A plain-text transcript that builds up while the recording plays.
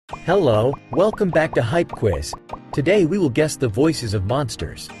Hello, welcome back to Hype Quiz. Today we will guess the voices of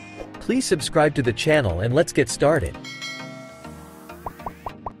monsters. Please subscribe to the channel and let's get started.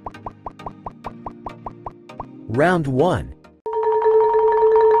 Round 1.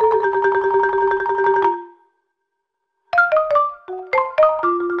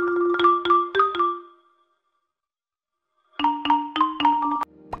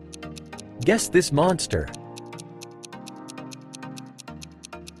 Guess this monster.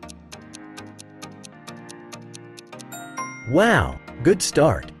 Wow, good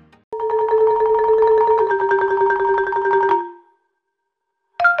start.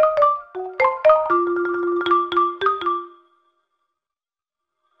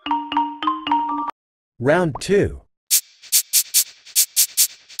 Round 2.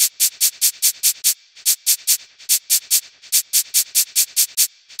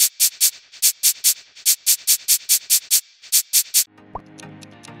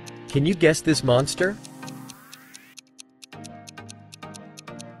 Can you guess this monster?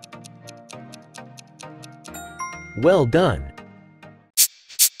 Well done.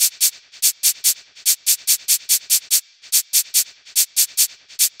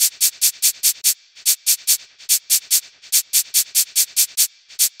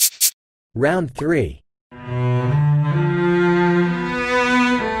 Round 3.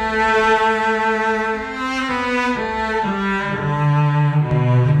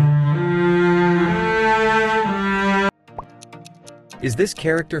 Is this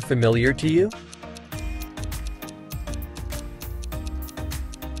character familiar to you?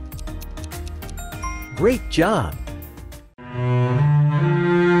 Great job!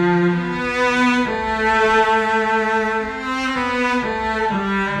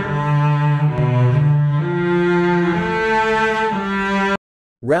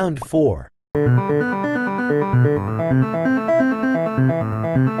 Round 4.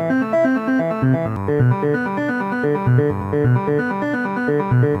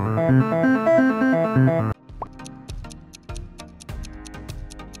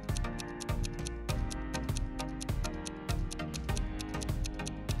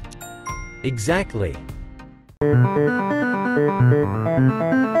 Exactly.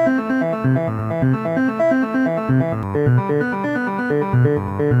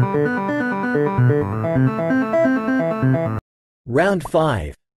 Round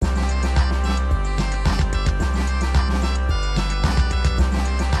 5.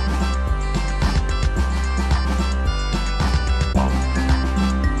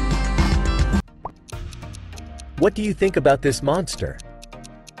 What do you think about this monster?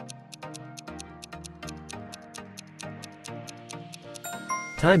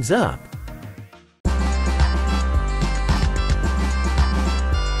 Time's up.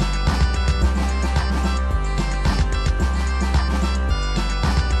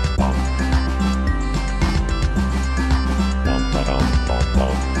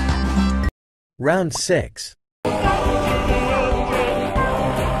 Round 6.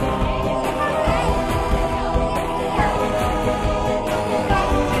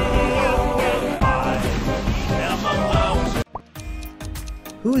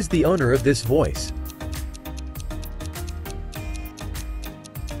 Who is the owner of this voice?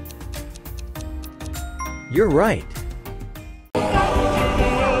 You're right.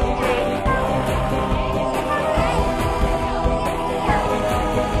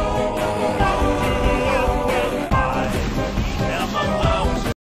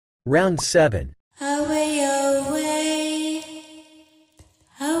 Round 7. Away, away,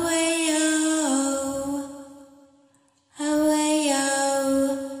 away, oh, away,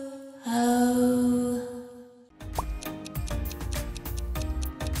 oh, oh.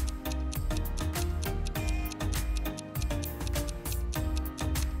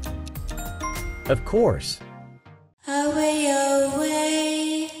 Of course. Away,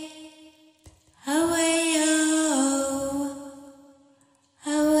 away, away, oh,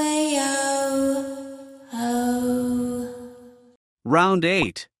 away, oh, oh. Round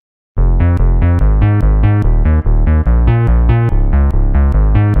 8.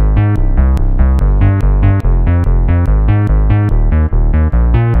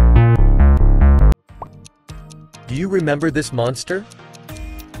 Do you remember this monster?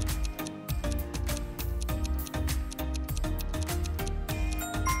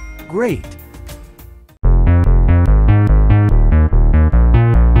 Great!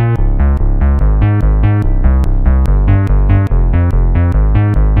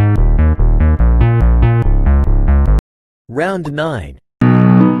 Round 9.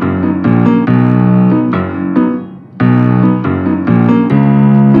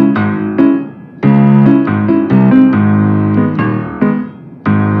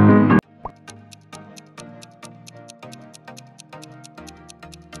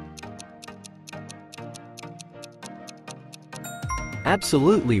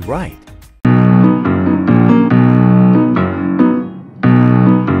 Absolutely right.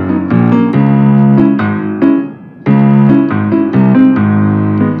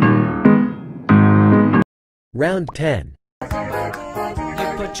 Round 10. You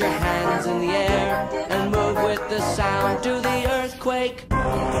put your hands in the air and move with the sound to the earthquake.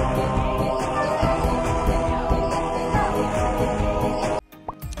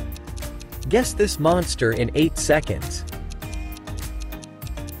 Guess this monster in 8 seconds.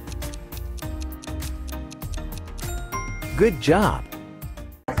 Good job.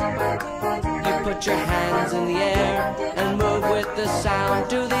 You put your hands in the air and move with the sound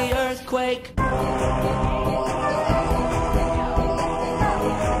to the earthquake.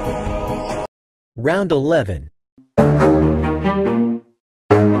 Round 11.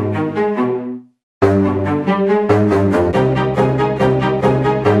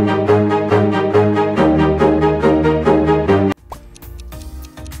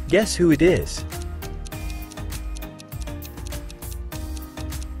 Guess who it is?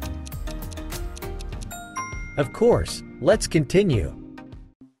 Of course, let's continue.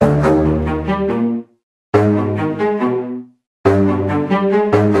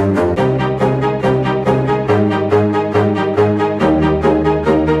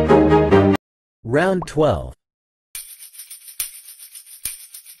 Round 12.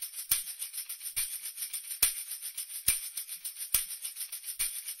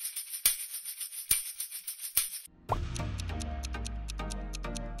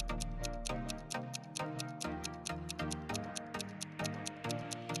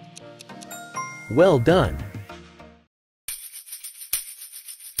 Well done.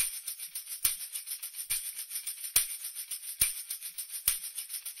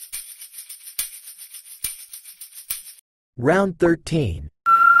 Round 13.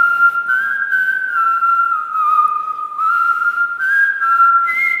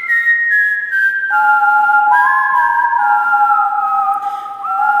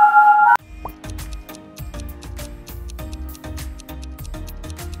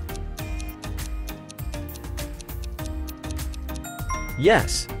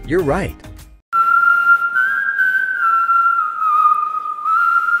 Yes, you're right.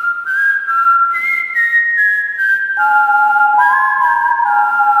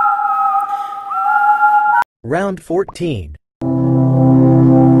 Round 14.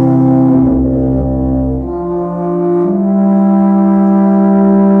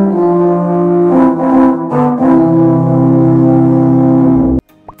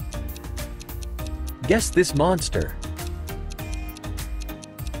 Guess this monster.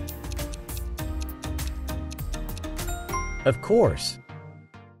 Of course.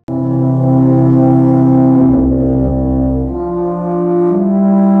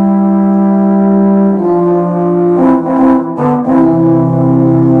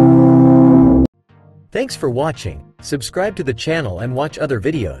 Thanks for watching. Subscribe to the channel and watch other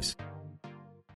videos.